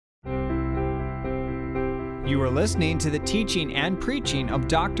You are listening to the teaching and preaching of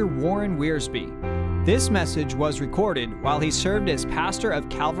Dr. Warren Wiersbe. This message was recorded while he served as pastor of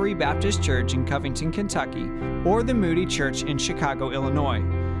Calvary Baptist Church in Covington, Kentucky, or the Moody Church in Chicago, Illinois.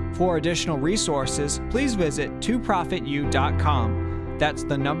 For additional resources, please visit 2prophetu.com. That's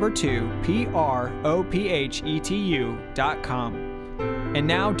the number 2, PROPHETU.com. And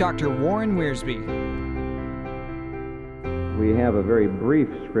now, Dr. Warren Wiersbe. We have a very brief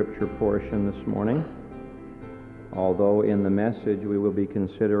scripture portion this morning, although in the message we will be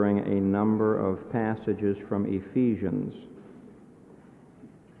considering a number of passages from Ephesians.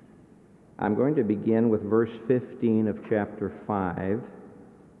 I'm going to begin with verse 15 of chapter 5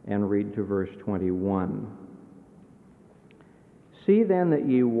 and read to verse 21. See then that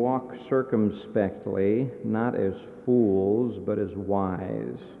ye walk circumspectly, not as fools, but as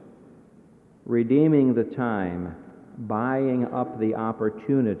wise, redeeming the time, buying up the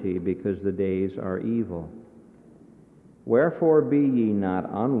opportunity, because the days are evil. Wherefore be ye not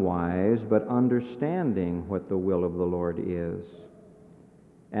unwise, but understanding what the will of the Lord is.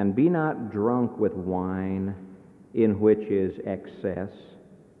 And be not drunk with wine, in which is excess,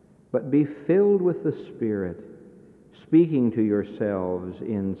 but be filled with the Spirit, speaking to yourselves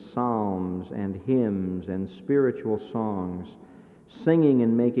in psalms and hymns and spiritual songs, singing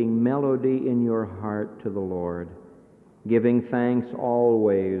and making melody in your heart to the Lord, giving thanks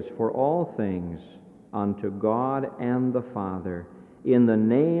always for all things unto God and the Father, in the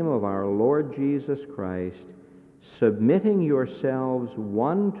name of our Lord Jesus Christ, submitting yourselves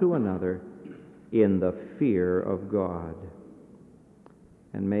one to another in the fear of God.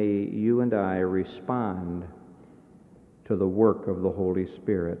 And may you and I respond to the work of the Holy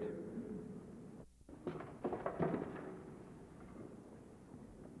Spirit.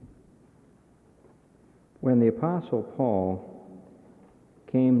 When the Apostle Paul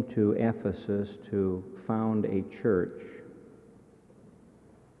came to Ephesus to found a church,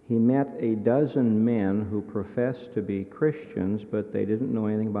 he met a dozen men who professed to be Christians, but they didn't know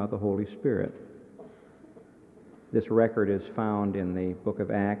anything about the Holy Spirit. This record is found in the book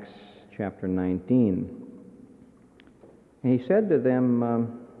of Acts, chapter 19. And he said to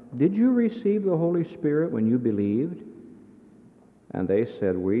them, did you receive the Holy Spirit when you believed? And they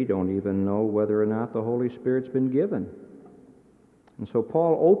said, we don't even know whether or not the Holy Spirit's been given. And so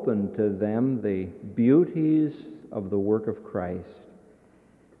Paul opened to them the beauties of the work of Christ,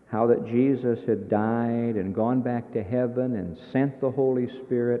 how that Jesus had died and gone back to heaven and sent the Holy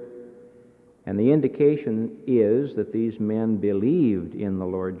Spirit. And the indication is that these men believed in the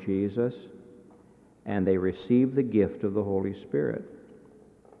Lord Jesus and they received the gift of the Holy Spirit.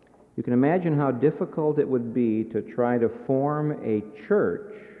 You can imagine how difficult it would be to try to form a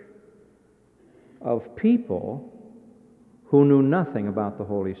church of people who knew nothing about the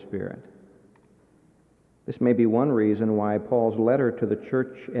Holy Spirit. This may be one reason why Paul's letter to the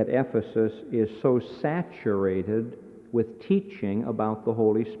church at Ephesus is so saturated with teaching about the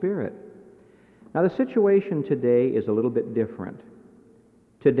Holy Spirit. Now, the situation today is a little bit different.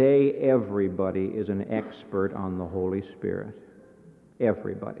 Today, everybody is an expert on the Holy Spirit.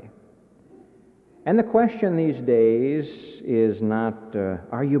 Everybody. And the question these days is not,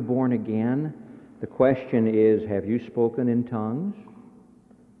 are you born again? The question is, have you spoken in tongues?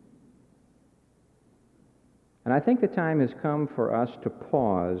 And I think the time has come for us to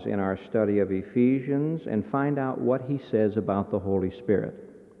pause in our study of Ephesians and find out what he says about the Holy Spirit.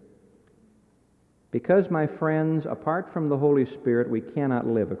 Because, my friends, apart from the Holy Spirit, we cannot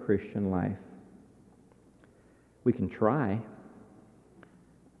live a Christian life. We can try,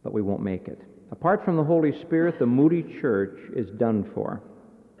 but we won't make it. Apart from the Holy Spirit, the Moody Church is done for.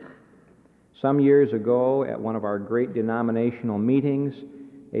 Some years ago, at one of our great denominational meetings,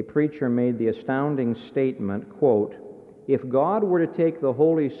 a preacher made the astounding statement, quote, if God were to take the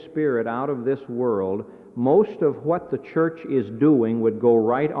Holy Spirit out of this world, most of what the church is doing would go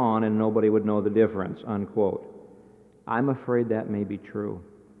right on and nobody would know the difference, unquote. I'm afraid that may be true.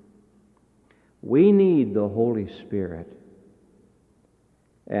 We need the Holy Spirit.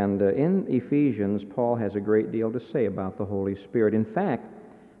 And in Ephesians, Paul has a great deal to say about the Holy Spirit. In fact,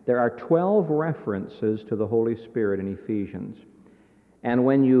 there are 12 references to the Holy Spirit in Ephesians. And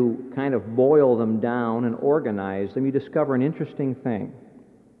when you kind of boil them down and organize them, you discover an interesting thing.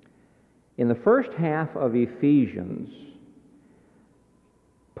 In the first half of Ephesians,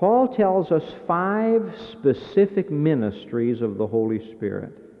 Paul tells us 5 specific ministries of the Holy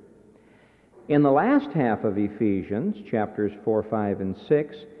Spirit. In the last half of Ephesians, chapters 4, 5, and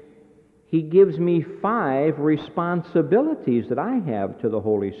 6, he gives me 5 responsibilities that I have to the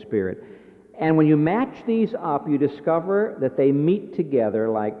Holy Spirit. And when you match these up, you discover that they meet together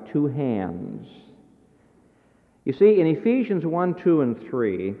like two hands. You see, in Ephesians 1, 2, and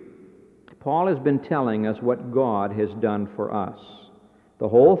 3, Paul has been telling us what God has done for us. The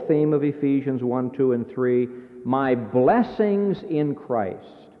whole theme of Ephesians 1, 2, and 3, my blessings in Christ.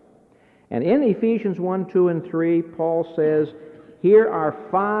 And in Ephesians 1, 2, and 3, Paul says, here are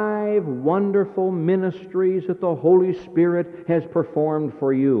 5 wonderful ministries that the Holy Spirit has performed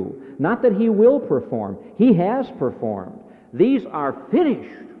for you. Not that He will perform, He has performed. These are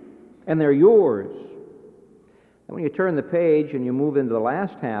finished, and they're yours. And when you turn the page and you move into the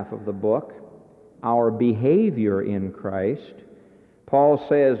last half of the book, our behavior in Christ, Paul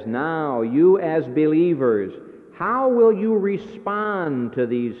says, now you as believers, how will you respond to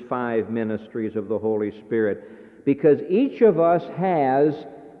these 5 ministries of the Holy Spirit? Because each of us has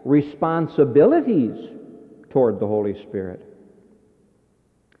responsibilities toward the Holy Spirit.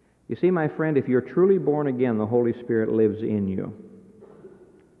 You see, my friend, if you're truly born again, the Holy Spirit lives in you.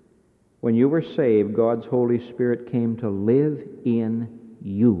 When you were saved, God's Holy Spirit came to live in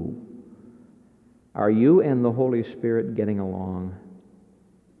you. Are you and the Holy Spirit getting along?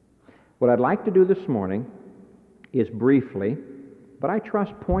 What I'd like to do this morning is briefly, but I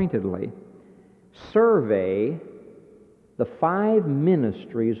trust pointedly, survey the 5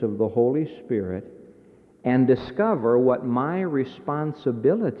 ministries of the Holy Spirit and discover what my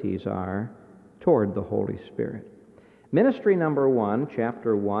responsibilities are toward the Holy Spirit. Ministry number 1,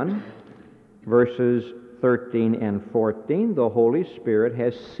 chapter 1, verses 13 and 14, the Holy Spirit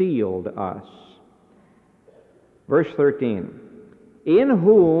has sealed us. Verse 13, in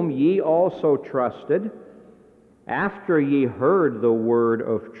whom ye also trusted, after ye heard the word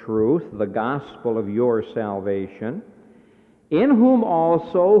of truth, the gospel of your salvation, in whom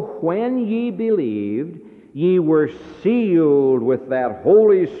also, when ye believed, ye were sealed with that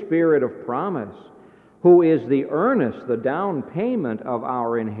Holy Spirit of promise, who is the earnest, the down payment of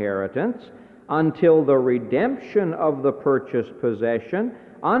our inheritance, until the redemption of the purchased possession,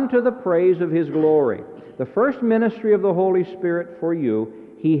 unto the praise of His glory. The first ministry of the Holy Spirit for you,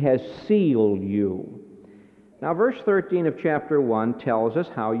 He has sealed you. Now, verse 13 of chapter 1 tells us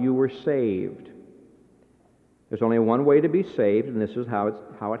how you were saved. There's only one way to be saved, and this is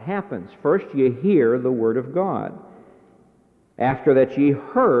how it happens. First, you hear the Word of God. After that, ye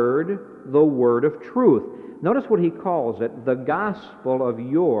heard the word of truth. Notice what he calls it, the gospel of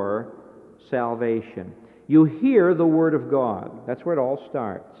your salvation. You hear the Word of God. That's where it all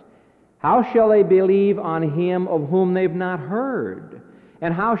starts. How shall they believe on Him of whom they've not heard?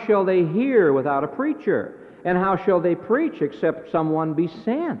 And how shall they hear without a preacher? And how shall they preach except someone be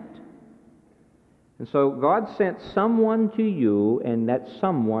sent? And so God sent someone to you, and that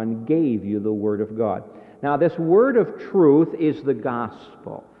someone gave you the Word of God. Now, this Word of truth is the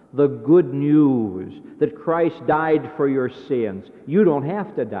gospel, the good news that Christ died for your sins. You don't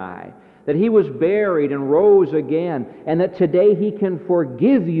have to die. That He was buried and rose again, and that today He can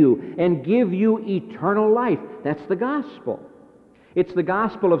forgive you and give you eternal life. That's the gospel. It's the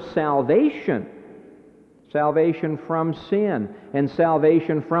gospel of salvation. Salvation from sin and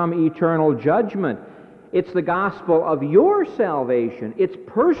salvation from eternal judgment. It's the gospel of your salvation. It's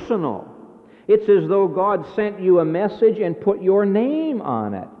personal. It's as though God sent you a message and put your name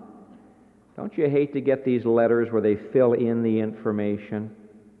on it. Don't you hate to get these letters where they fill in the information?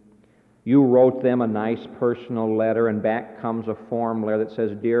 You wrote them a nice personal letter, and back comes a form letter that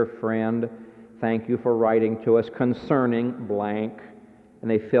says, "Dear friend, thank you for writing to us concerning blank."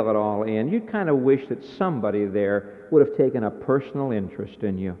 And they fill it all in. You kind of wish that somebody there would have taken a personal interest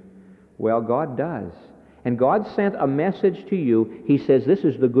in you. Well, God does. And God sent a message to you. He says, this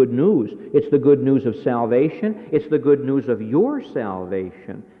is the good news. It's the good news of salvation. It's the good news of your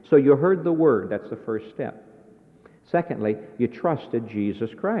salvation. So you heard the Word. That's the first step. Secondly, you trusted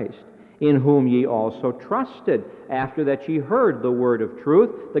Jesus Christ, in whom ye also trusted, after that ye heard the word of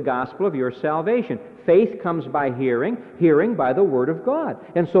truth, the gospel of your salvation. Faith comes by hearing, hearing by the Word of God.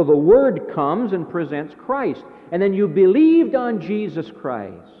 And so the Word comes and presents Christ. And then you believed on Jesus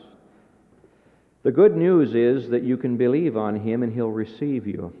Christ. The good news is that you can believe on Him and He'll receive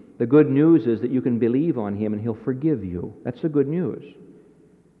you. The good news is that you can believe on Him and He'll forgive you. That's the good news.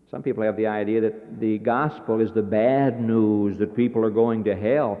 Some people have the idea that the gospel is the bad news, that people are going to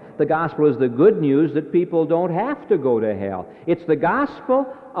hell. The gospel is the good news that people don't have to go to hell. It's the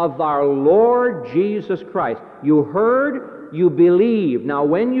gospel of our Lord Jesus Christ. You heard, you believed. Now,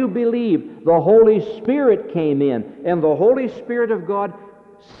 when you believed, the Holy Spirit came in, and the Holy Spirit of God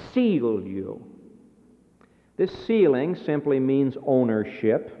sealed you. This sealing simply means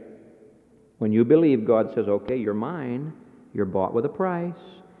ownership. When you believe, God says, okay, you're mine. You're bought with a price.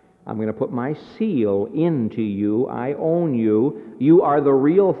 I'm going to put my seal into you. I own you. You are the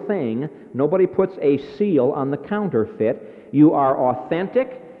real thing. Nobody puts a seal on the counterfeit. You are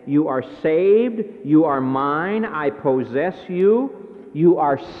authentic. You are saved. You are mine. I possess you. You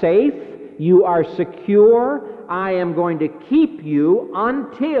are safe. You are secure. I am going to keep you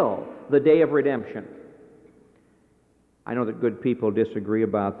until the day of redemption. I know that good people disagree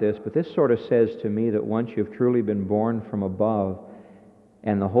about this, but this sort of says to me that once you've truly been born from above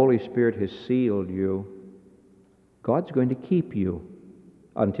and the Holy Spirit has sealed you, God's going to keep you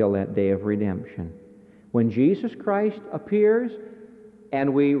until that day of redemption. When Jesus Christ appears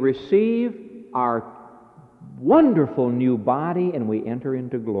and we receive our wonderful new body and we enter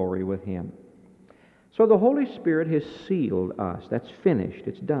into glory with Him. So the Holy Spirit has sealed us. That's finished.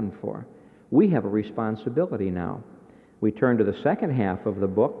 It's done for. We have a responsibility now. We turn to the second half of the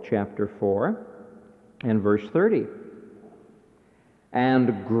book, chapter 4, and verse 30.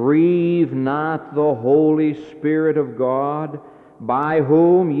 And grieve not the Holy Spirit of God, by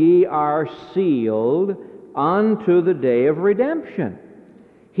whom ye are sealed unto the day of redemption.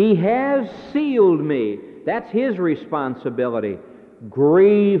 He has sealed me. That's His responsibility.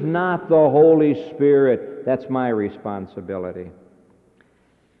 Grieve not the Holy Spirit. That's my responsibility.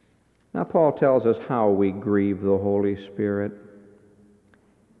 Now, Paul tells us how we grieve the Holy Spirit.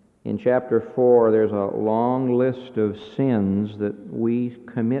 In chapter 4, there's a long list of sins that we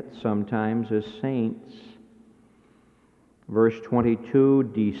commit sometimes as saints. Verse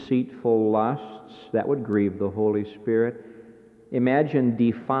 22, deceitful lusts, that would grieve the Holy Spirit. Imagine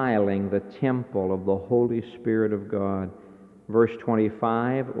defiling the temple of the Holy Spirit of God. Verse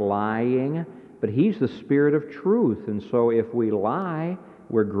 25, lying, but He's the Spirit of truth, and so if we lie,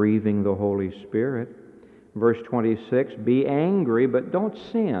 we're grieving the Holy Spirit. Verse 26, be angry, but don't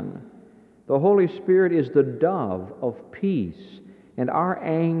sin. The Holy Spirit is the dove of peace, and our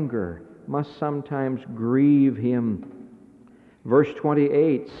anger must sometimes grieve Him. Verse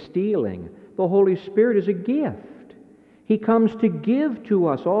 28, stealing. The Holy Spirit is a gift. He comes to give to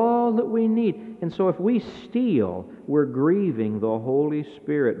us all that we need. And so if we steal, we're grieving the Holy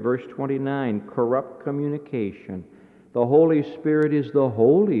Spirit. Verse 29, corrupt communication. The Holy Spirit is the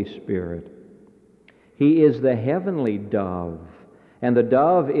Holy Spirit. He is the heavenly dove. And the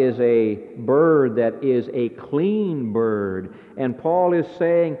dove is a bird that is a clean bird. And Paul is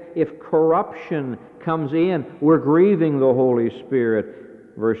saying if corruption comes in, we're grieving the Holy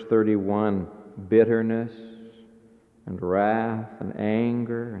Spirit. Verse 31, bitterness and wrath and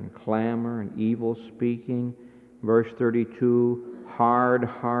anger and clamor and evil speaking. Verse 32,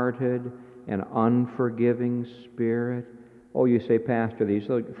 hard-hearted and unforgiving spirit. Oh, you say, Pastor, these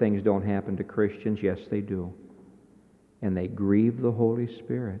things don't happen to Christians. Yes, they do. And they grieve the Holy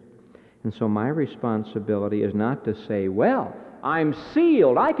Spirit. And so my responsibility is not to say, well, I'm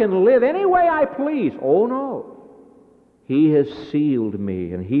sealed. I can live any way I please. Oh, no. He has sealed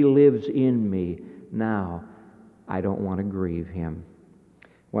me, and He lives in me. Now, I don't want to grieve Him.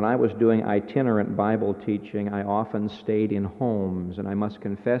 When I was doing itinerant Bible teaching, I often stayed in homes, and I must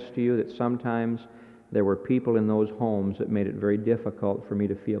confess to you that sometimes there were people in those homes that made it very difficult for me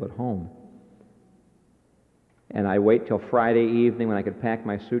to feel at home. And I wait till Friday evening when I could pack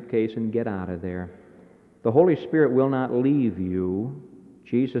my suitcase and get out of there. The Holy Spirit will not leave you.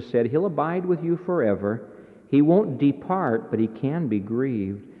 Jesus said He'll abide with you forever. He won't depart, but He can be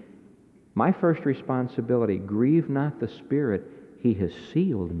grieved. My first responsibility, grieve not the Spirit. He has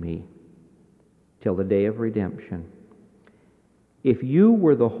sealed me till the day of redemption. If you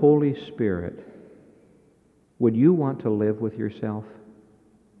were the Holy Spirit, would you want to live with yourself?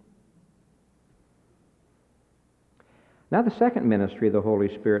 Now, the second ministry the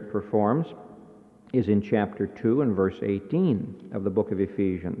Holy Spirit performs is in chapter 2 and verse 18 of the book of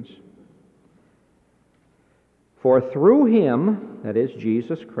Ephesians. For through Him, that is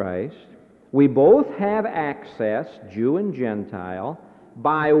Jesus Christ, we both have access, Jew and Gentile,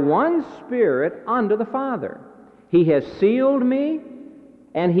 by one Spirit unto the Father. He has sealed me,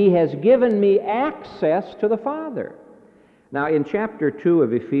 and He has given me access to the Father. Now, in chapter 2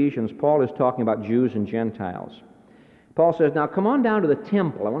 of Ephesians, Paul is talking about Jews and Gentiles. Paul says, now come on down to the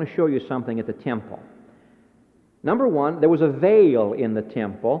temple. I want to show you something at the temple. Number one, there was a veil in the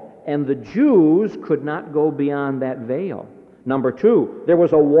temple, and the Jews could not go beyond that veil. Number two, there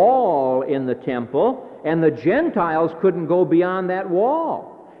was a wall in the temple, and the Gentiles couldn't go beyond that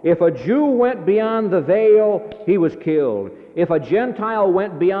wall. If a Jew went beyond the veil, he was killed. If a Gentile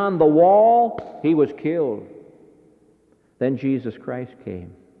went beyond the wall, he was killed. Then Jesus Christ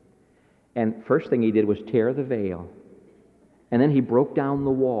came. And first thing He did was tear the veil. And then He broke down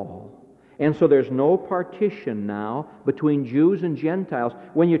the wall. And so there's no partition now between Jews and Gentiles.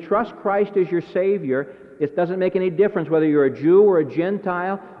 When you trust Christ as your Savior, it doesn't make any difference whether you're a Jew or a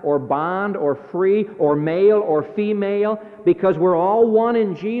Gentile, or bond or free, or male or female, because we're all one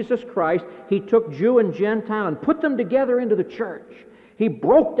in Jesus Christ. He took Jew and Gentile and put them together into the church. He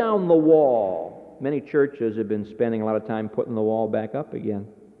broke down the wall. Many churches have been spending a lot of time putting the wall back up again.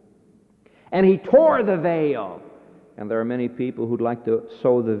 And He tore the veil. And there are many people who'd like to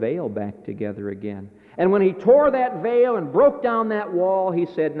sew the veil back together again. And when He tore that veil and broke down that wall, He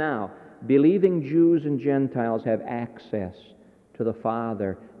said, now, believing Jews and Gentiles have access to the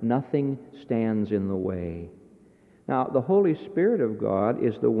Father. Nothing stands in the way. Now, the Holy Spirit of God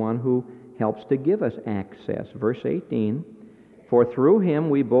is the one who helps to give us access. Verse 18, for through Him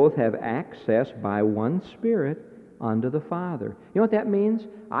we both have access by one Spirit unto the Father. You know what that means?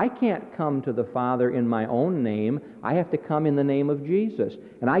 I can't come to the Father in my own name. I have to come in the name of Jesus.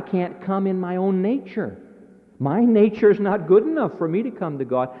 And I can't come in my own nature. My nature is not good enough for me to come to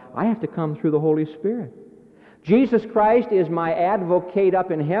God. I have to come through the Holy Spirit. Jesus Christ is my advocate up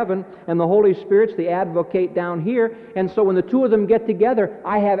in heaven, and the Holy Spirit's the advocate down here. And so when the two of them get together,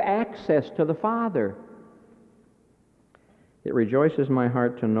 I have access to the Father. It rejoices my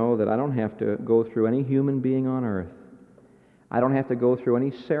heart to know that I don't have to go through any human being on earth. I don't have to go through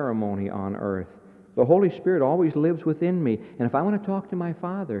any ceremony on earth. The Holy Spirit always lives within me. And if I want to talk to my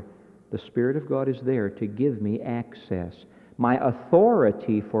Father, the Spirit of God is there to give me access. My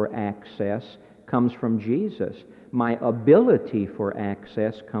authority for access comes from Jesus. My ability for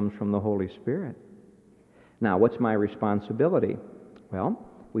access comes from the Holy Spirit. Now, what's my responsibility? Well,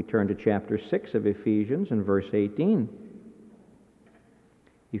 we turn to chapter 6 of Ephesians and verse 18.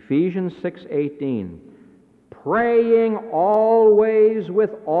 Ephesians 6:18, praying always with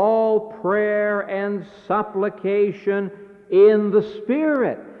all prayer and supplication in the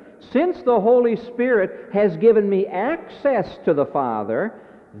Spirit. Since the Holy Spirit has given me access to the Father,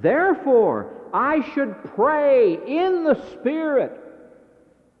 therefore I should pray in the Spirit.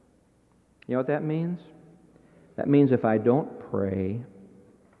 You know what that means? That means if I don't pray,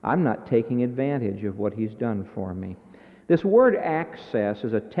 I'm not taking advantage of what He's done for me. This word access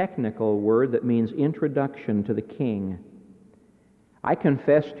is a technical word that means introduction to the King. I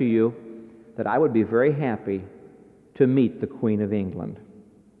confess to you that I would be very happy to meet the Queen of England.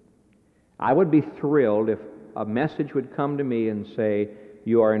 I would be thrilled if a message would come to me and say,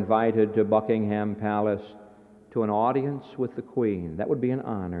 you are invited to Buckingham Palace to an audience with the Queen. That would be an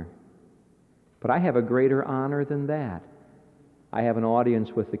honor. But I have a greater honor than that. I have an audience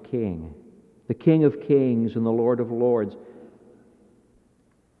with the King of Kings and the Lord of Lords.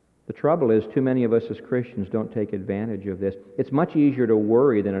 The trouble is, too many of us as Christians don't take advantage of this. It's much easier to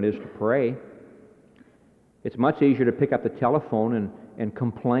worry than it is to pray. It's much easier to pick up the telephone and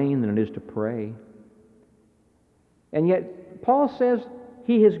complain than it is to pray. And yet, Paul says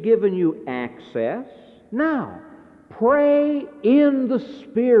He has given you access. Now, pray in the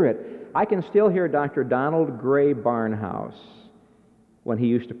Spirit. I can still hear Dr. Donald Gray Barnhouse when he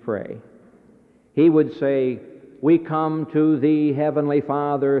used to pray. He would say, we come to Thee, Heavenly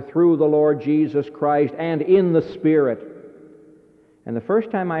Father, through the Lord Jesus Christ and in the Spirit. And the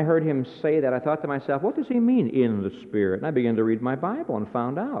first time I heard him say that, I thought to myself, what does he mean, in the Spirit? And I began to read my Bible and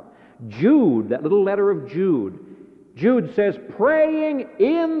found out. Jude, that little letter of Jude. Jude says, praying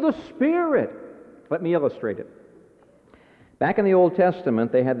in the Spirit. Let me illustrate it. Back in the Old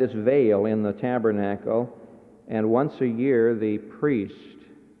Testament, they had this veil in the tabernacle, and once a year the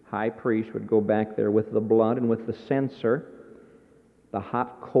high priest would go back there with the blood and with the censer, the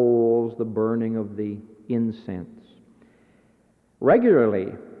hot coals, the burning of the incense. Regularly,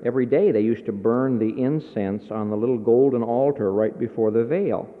 every day, they used to burn the incense on the little golden altar right before the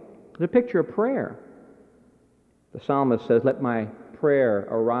veil. It's a picture of prayer. The psalmist says, let my prayer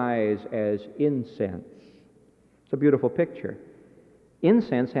arise as incense. It's a beautiful picture.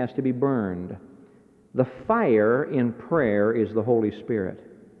 Incense has to be burned. The fire in prayer is the Holy Spirit.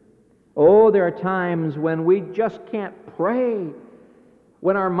 Oh, there are times when we just can't pray,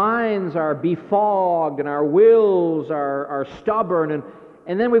 when our minds are befogged and our wills are stubborn,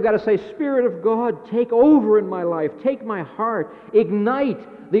 and then we've got to say, Spirit of God, take over in my life, take my heart,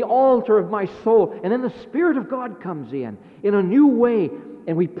 ignite the altar of my soul. And then the Spirit of God comes in a new way,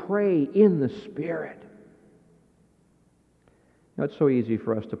 and we pray in the Spirit. Now, it's so easy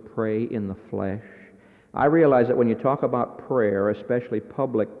for us to pray in the flesh. I realize that when you talk about prayer, especially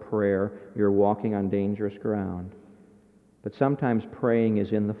public prayer, you're walking on dangerous ground. But sometimes praying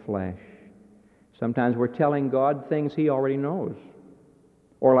is in the flesh. Sometimes we're telling God things He already knows.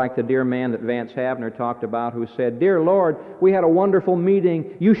 Or like the dear man that Vance Havner talked about who said, "Dear Lord, we had a wonderful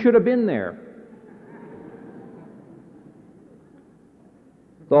meeting. You should have been there."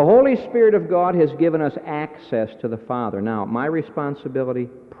 The Holy Spirit of God has given us access to the Father. Now, my responsibility,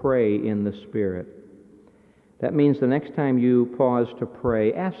 pray in the Spirit. That means the next time you pause to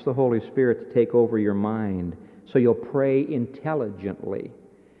pray, ask the Holy Spirit to take over your mind so you'll pray intelligently.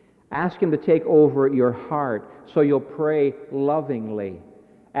 Ask Him to take over your heart so you'll pray lovingly.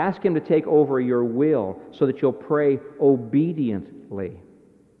 Ask Him to take over your will so that you'll pray obediently.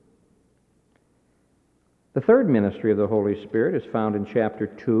 The third ministry of the Holy Spirit is found in chapter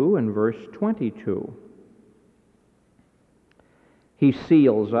 2 and verse 22. He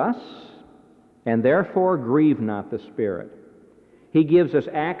seals us, and therefore grieve not the Spirit. He gives us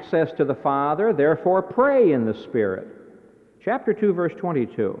access to the Father, therefore pray in the Spirit. Chapter 2, verse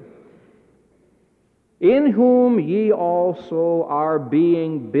 22. In whom ye also are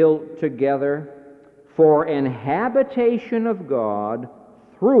being built together for an habitation of God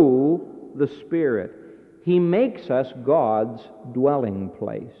through the Spirit. He makes us God's dwelling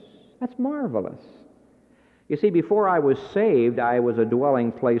place. That's marvelous. You see, before I was saved, I was a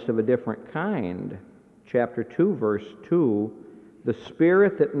dwelling place of a different kind. Chapter 2, verse 2, the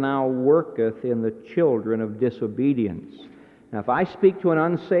Spirit that now worketh in the children of disobedience. Now, if I speak to an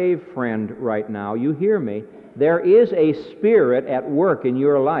unsaved friend right now, you hear me, there is a spirit at work in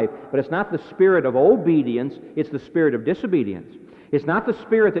your life, but it's not the spirit of obedience, it's the spirit of disobedience. It's not the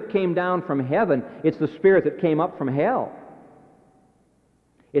spirit that came down from heaven, it's the spirit that came up from hell.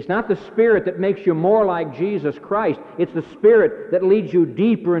 It's not the spirit that makes you more like Jesus Christ. It's the spirit that leads you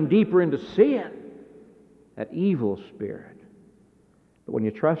deeper and deeper into sin. That evil spirit. But when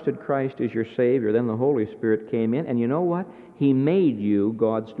you trusted Christ as your Savior, then the Holy Spirit came in, and you know what? He made you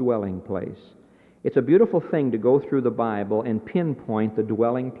God's dwelling place. It's a beautiful thing to go through the Bible and pinpoint the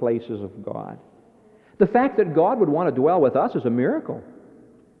dwelling places of God. The fact that God would want to dwell with us is a miracle.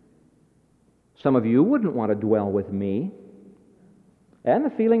 Some of you wouldn't want to dwell with me. And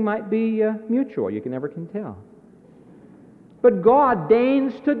the feeling might be mutual. You never can tell. But God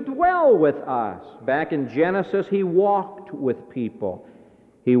deigns to dwell with us. Back in Genesis, He walked with people.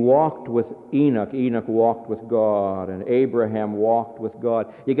 He walked with Enoch. Enoch walked with God, and Abraham walked with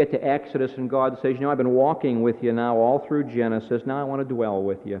God. You get to Exodus, and God says, I've been walking with you now all through Genesis. Now I want to dwell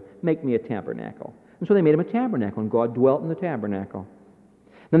with you. Make me a tabernacle. And so they made him a tabernacle, and God dwelt in the tabernacle.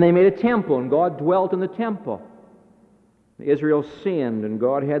 Then they made a temple, and God dwelt in the temple. Israel sinned, and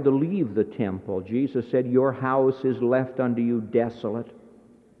God had to leave the temple. Jesus said, your house is left unto you desolate.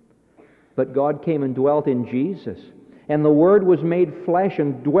 But God came and dwelt in Jesus. And the Word was made flesh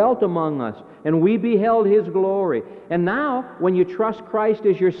and dwelt among us. And we beheld His glory. And now, when you trust Christ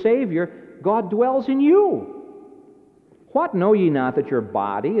as your Savior, God dwells in you. What, know ye not that your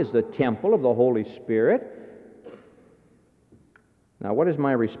body is the temple of the Holy Spirit? Now, what is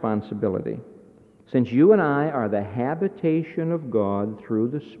my responsibility? Since you and I are the habitation of God through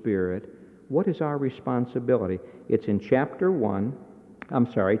the Spirit, what is our responsibility? It's in chapter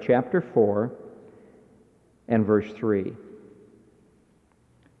 4 and verse 3.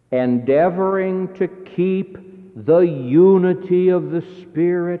 Endeavoring to keep the unity of the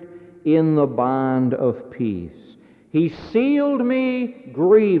Spirit in the bond of peace. He sealed me,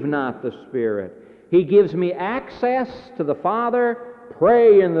 grieve not the Spirit. He gives me access to the Father,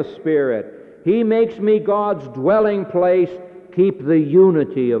 pray in the Spirit. He makes me God's dwelling place, keep the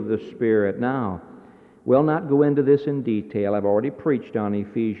unity of the Spirit. Now, we'll not go into this in detail. I've already preached on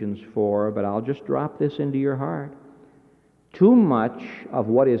Ephesians 4, but I'll just drop this into your heart. Too much of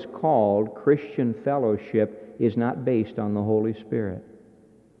what is called Christian fellowship is not based on the Holy Spirit.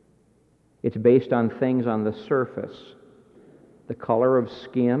 It's based on things on the surface. The color of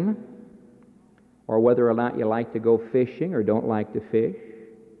skin, or whether or not you like to go fishing or don't like to fish,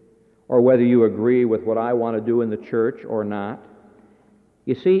 or whether you agree with what I want to do in the church or not.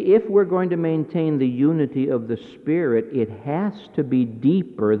 You see, if we're going to maintain the unity of the Spirit, it has to be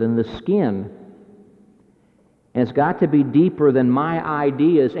deeper than the skin. And it's got to be deeper than my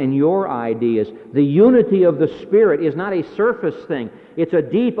ideas and your ideas. The unity of the Spirit is not a surface thing. It's a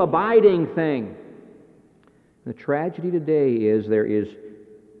deep, abiding thing. The tragedy today is there is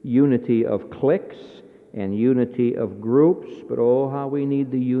unity of cliques and unity of groups, but oh, how we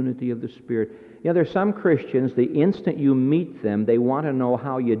need the unity of the Spirit. You know, there's some Christians, the instant you meet them, they want to know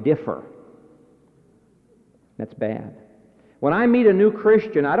how you differ. That's bad. When I meet a new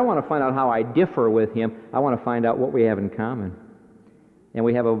Christian, I don't want to find out how I differ with him. I want to find out what we have in common. And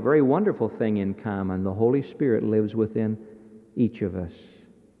we have a very wonderful thing in common. The Holy Spirit lives within each of us.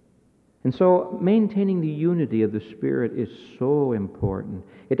 And so maintaining the unity of the Spirit is so important.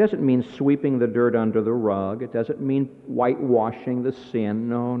 It doesn't mean sweeping the dirt under the rug. It doesn't mean whitewashing the sin.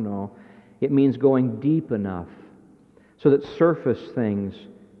 No. It means going deep enough so that surface things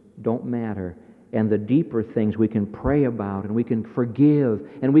don't matter, and the deeper things we can pray about, and we can forgive,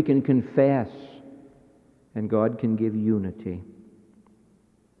 and we can confess, and God can give unity.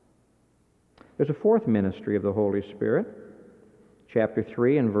 There's a fourth ministry of the Holy Spirit, chapter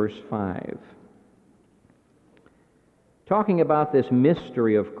 3 and verse 5. Talking about this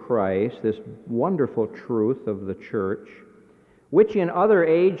mystery of Christ, this wonderful truth of the church, which in other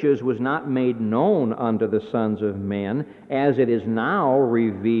ages was not made known unto the sons of men, as it is now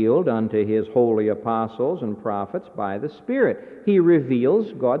revealed unto his holy apostles and prophets by the Spirit. He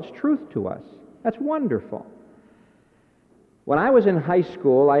reveals God's truth to us. That's wonderful. When I was in high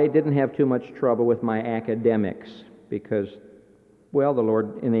school, I didn't have too much trouble with my academics because, well, the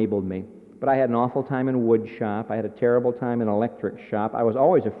Lord enabled me. But I had an awful time in wood shop. I had a terrible time in electric shop. I was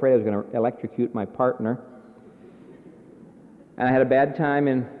always afraid I was going to electrocute my partner. And I had a bad time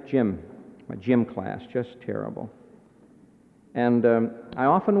in my gym class, just terrible. And I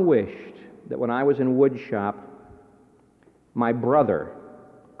often wished that when I was in wood shop, my brother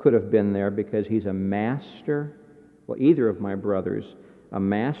could have been there because he's a master, well, either of my brothers, a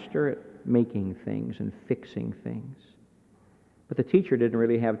master at making things and fixing things. But the teacher didn't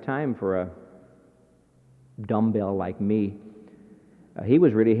really have time for a dumbbell like me. He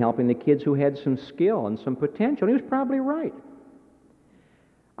was really helping the kids who had some skill and some potential, and he was probably right.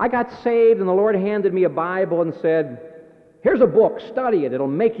 I got saved, and the Lord handed me a Bible and said, here's a book, study it, it'll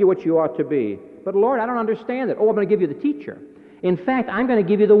make you what you ought to be. But Lord, I don't understand it. Oh, I'm going to give you the teacher. In fact, I'm going to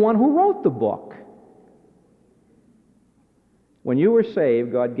give you the one who wrote the book. When you were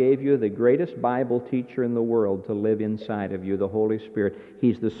saved, God gave you the greatest Bible teacher in the world to live inside of you, the Holy Spirit.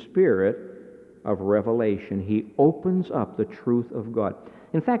 He's the Spirit of revelation. He opens up the truth of God.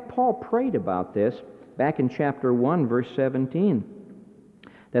 In fact, Paul prayed about this back in chapter 1, verse 17.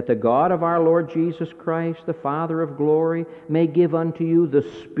 That the God of our Lord Jesus Christ, the Father of glory, may give unto you the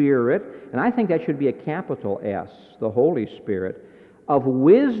Spirit, and I think that should be a capital S, the Holy Spirit, of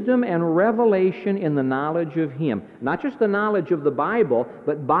wisdom and revelation in the knowledge of Him. Not just the knowledge of the Bible,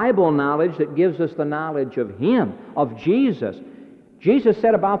 but Bible knowledge that gives us the knowledge of Him, of Jesus. Jesus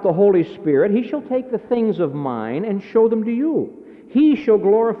said about the Holy Spirit, He shall take the things of mine and show them to you. He shall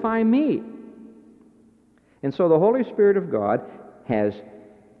glorify me. And so the Holy Spirit of God has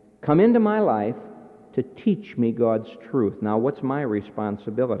come into my life to teach me God's truth. Now, what's my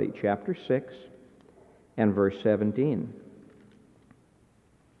responsibility? Chapter 6 and verse 17.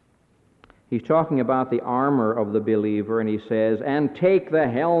 He's talking about the armor of the believer, and he says, and take the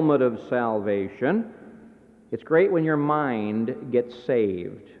helmet of salvation. It's great when your mind gets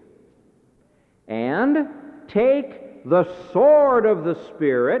saved. And take the sword of the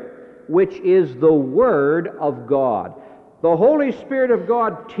Spirit, which is the Word of God. The Holy Spirit of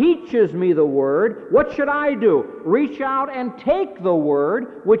God teaches me the Word. What should I do? Reach out and take the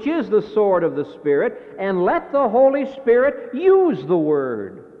Word, which is the sword of the Spirit, and let the Holy Spirit use the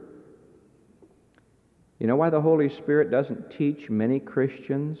Word. You know why the Holy Spirit doesn't teach many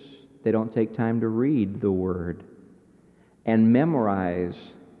Christians? They don't take time to read the Word and memorize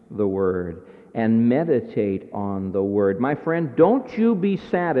the Word and meditate on the Word. My friend, don't you be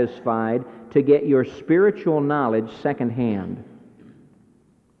satisfied to get your spiritual knowledge secondhand.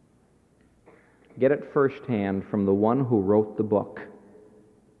 Get it firsthand from the one who wrote the book.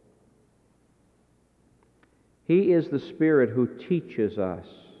 He is the Spirit who teaches us.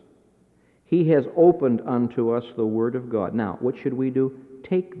 He has opened unto us the Word of God. Now, what should we do?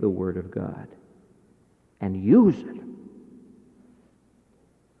 Take the Word of God and use it.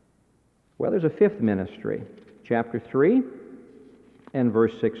 Well, there's a fifth ministry, chapter 3 and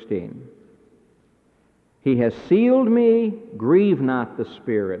verse 16. He has sealed me, grieve not the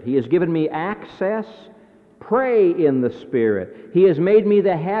Spirit. He has given me access, pray in the Spirit. He has made me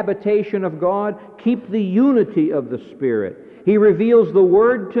the habitation of God, keep the unity of the Spirit. He reveals the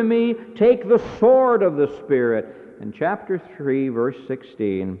Word to me, take the sword of the Spirit. In chapter 3, verse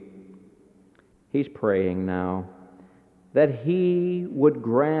 16, he's praying now that He would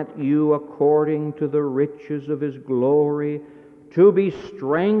grant you according to the riches of His glory to be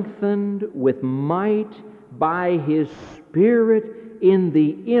strengthened with might by His Spirit in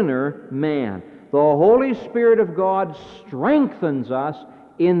the inner man. The Holy Spirit of God strengthens us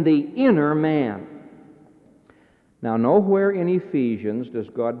in the inner man. Now, nowhere in Ephesians does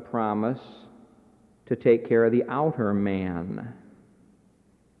God promise to take care of the outer man.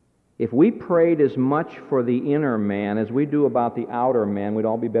 If we prayed as much for the inner man as we do about the outer man, we'd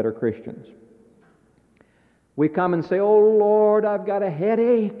all be better Christians. We come and say, "Oh Lord, I've got a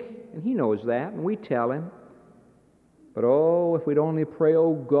headache." And He knows that, and we tell Him. But oh, if we'd only pray,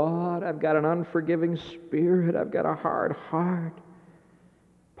 "Oh God, I've got an unforgiving spirit, I've got a hard heart."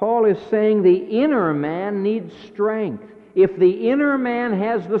 Paul is saying the inner man needs strength. If the inner man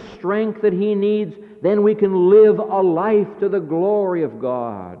has the strength that he needs, then we can live a life to the glory of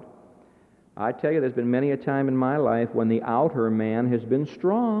God. I tell you, there's been many a time in my life when the outer man has been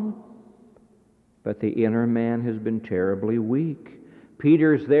strong, but the inner man has been terribly weak.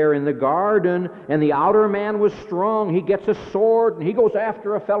 Peter's there in the garden, and the outer man was strong. He gets a sword, and he goes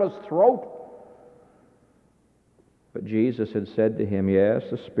after a fellow's throat. But Jesus had said to him, "Yes,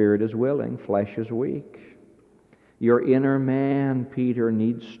 the spirit is willing, flesh is weak." Your inner man, Peter,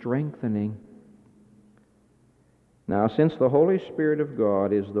 needs strengthening. Now, since the Holy Spirit of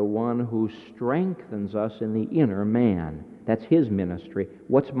God is the one who strengthens us in the inner man, that's His ministry,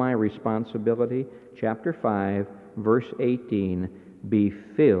 what's my responsibility? Chapter 5, verse 18, be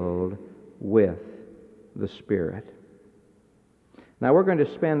filled with the Spirit. Now, we're going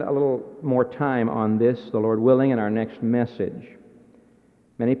to spend a little more time on this, the Lord willing, in our next message.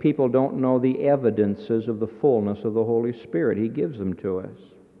 Many people don't know the evidences of the fullness of the Holy Spirit. He gives them to us.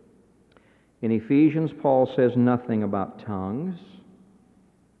 In Ephesians, Paul says nothing about tongues,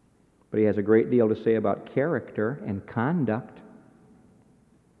 but he has a great deal to say about character and conduct.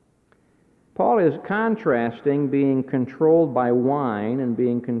 Paul is contrasting being controlled by wine and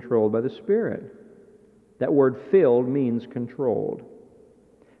being controlled by the Spirit. That word filled means controlled.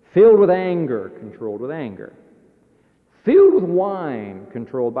 Filled with anger, controlled with anger. Filled with wine,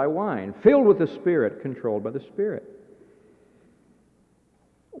 controlled by wine. Filled with the Spirit, controlled by the Spirit.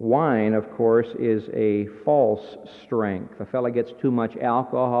 Wine, of course, is a false strength. A fellow gets too much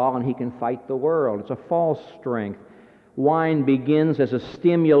alcohol and he can fight the world. It's a false strength. Wine begins as a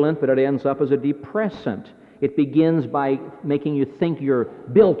stimulant, but it ends up as a depressant. It begins by making you think you're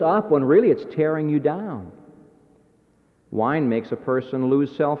built up when really it's tearing you down. Wine makes a person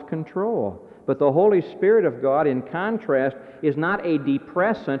lose self-control. But the Holy Spirit of God, in contrast, is not a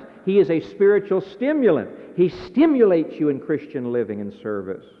depressant. He is a spiritual stimulant. He stimulates you in Christian living and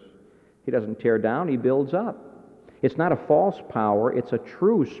service. He doesn't tear down, He builds up. It's not a false power, it's a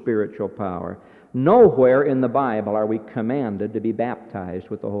true spiritual power. Nowhere in the Bible are we commanded to be baptized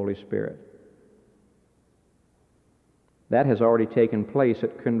with the Holy Spirit. That has already taken place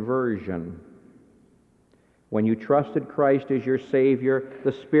at conversion. When you trusted Christ as your Savior,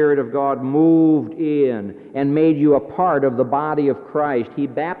 the Spirit of God moved in and made you a part of the body of Christ. He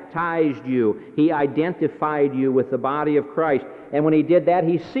baptized you. He identified you with the body of Christ. And when He did that,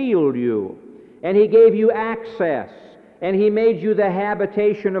 He sealed you. And He gave you access. And He made you the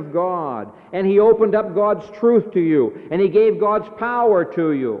habitation of God. And He opened up God's truth to you. And He gave God's power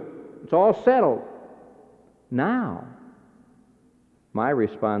to you. It's all settled. Now, my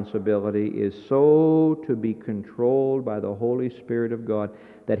responsibility is so to be controlled by the Holy Spirit of God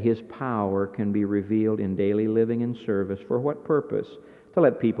that His power can be revealed in daily living and service. For what purpose? To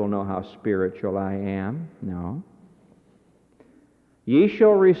let people know how spiritual I am? No. Ye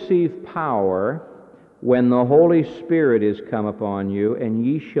shall receive power when the Holy Spirit is come upon you, and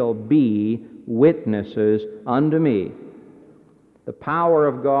ye shall be witnesses unto me. The power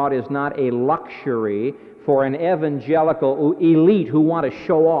of God is not a luxury for an evangelical elite who want to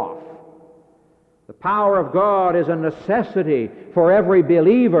show off. The power of God is a necessity for every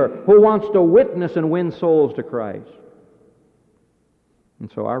believer who wants to witness and win souls to Christ.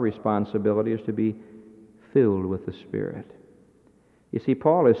 And so our responsibility is to be filled with the Spirit. You see,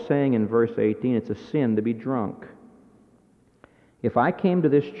 Paul is saying in verse 18, it's a sin to be drunk. If I came to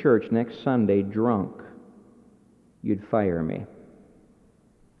this church next Sunday drunk, you'd fire me.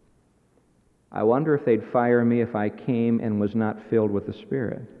 I wonder if they'd fire me if I came and was not filled with the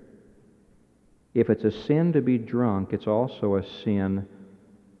Spirit. If it's a sin to be drunk, it's also a sin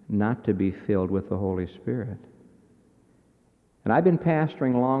not to be filled with the Holy Spirit. And I've been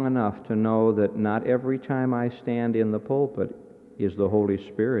pastoring long enough to know that not every time I stand in the pulpit is the Holy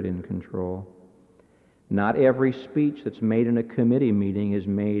Spirit in control. Not every speech that's made in a committee meeting is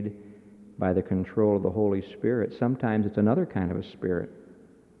made by the control of the Holy Spirit. Sometimes it's another kind of a spirit.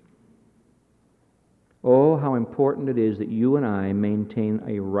 Oh, how important it is that you and I maintain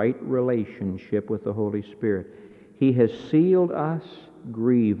a right relationship with the Holy Spirit. He has sealed us,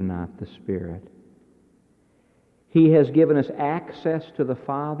 grieve not the Spirit. He has given us access to the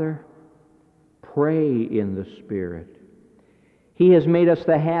Father, pray in the Spirit. He has made us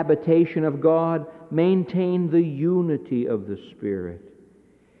the habitation of God, maintain the unity of the Spirit.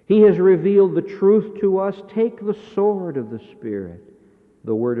 He has revealed the truth to us. Take the sword of the Spirit,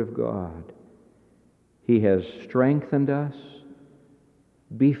 the Word of God. He has strengthened us.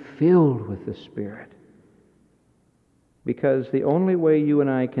 Be filled with the Spirit. Because the only way you and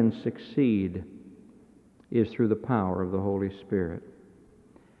I can succeed is through the power of the Holy Spirit.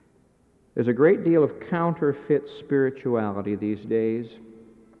 There's a great deal of counterfeit spirituality these days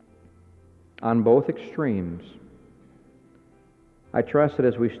on both extremes. I trust that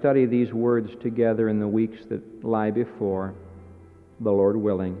as we study these words together in the weeks that lie before, the Lord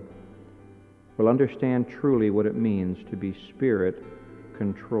willing, we'll understand truly what it means to be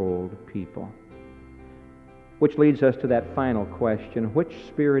Spirit-controlled people. Which leads us to that final question: which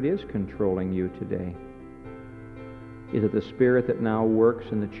spirit is controlling you today? Is it the spirit that now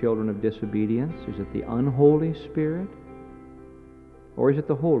works in the children of disobedience? Is it the unholy spirit? Or is it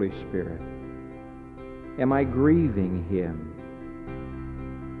the Holy Spirit? Am I grieving Him?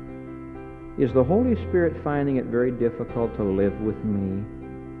 Is the Holy Spirit finding it very difficult to live with me?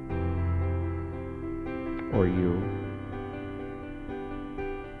 Or you?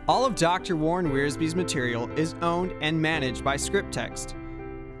 All of Dr. Warren Wiersbe's material is owned and managed by ScriptText.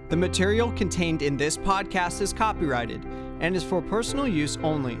 The material contained in this podcast is copyrighted and is for personal use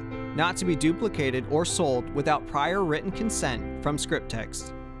only, not to be duplicated or sold without prior written consent from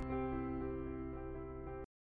ScriptText.